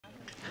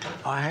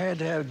I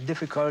had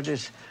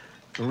difficulties,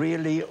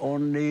 really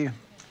only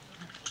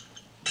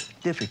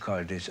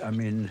difficulties. I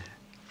mean,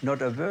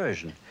 not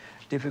aversion.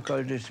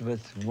 Difficulties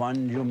with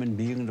one human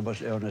being that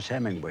was Ernest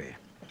Hemingway.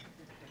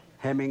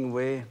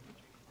 Hemingway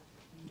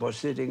was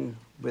sitting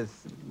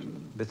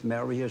with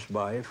Mary, his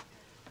wife,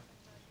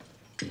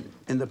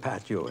 in the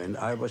patio, and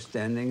I was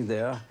standing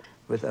there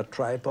with a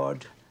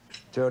tripod,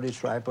 sturdy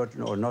tripod,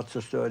 or not so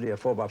sturdy, a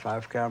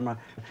 4x5 camera.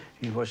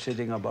 He was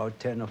sitting about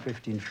 10 or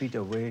 15 feet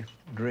away,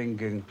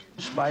 drinking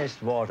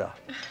spiced water.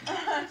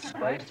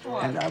 Spiced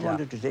water. And I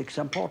wanted to take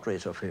some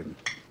portraits of him.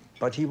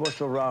 But he was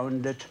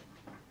surrounded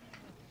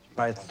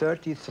by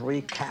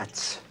 33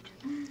 cats.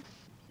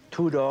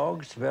 2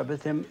 dogs were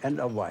with him and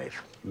a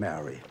wife,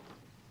 Mary.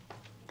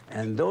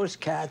 And those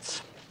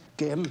cats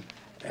came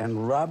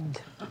and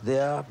rubbed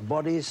their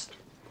bodies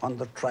on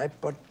the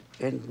tripod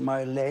and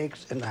my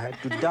legs, and I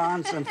had to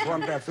dance in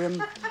front of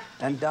him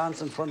and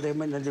dance in front of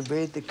him and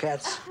elevate the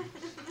cats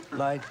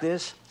like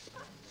this.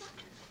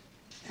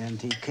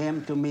 And he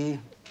came to me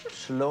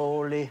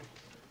slowly.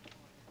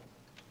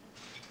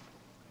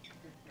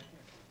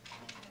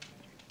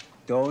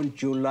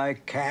 Don't you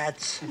like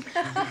cats?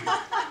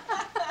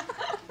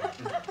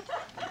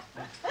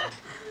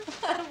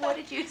 What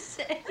did you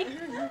say?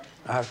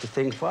 I have to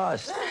think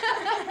fast.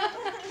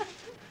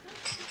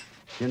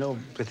 You know,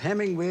 with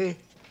Hemingway,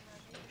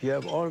 you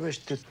have always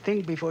to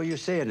think before you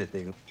say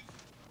anything.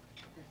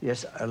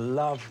 Yes, I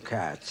love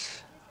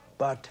cats,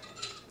 but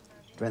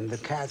when the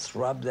cats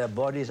rub their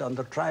bodies on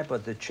the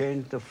tripod, they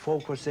changed the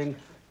focusing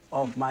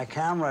of my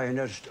camera.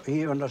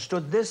 He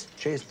understood this,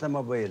 chased them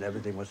away, and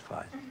everything was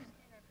fine.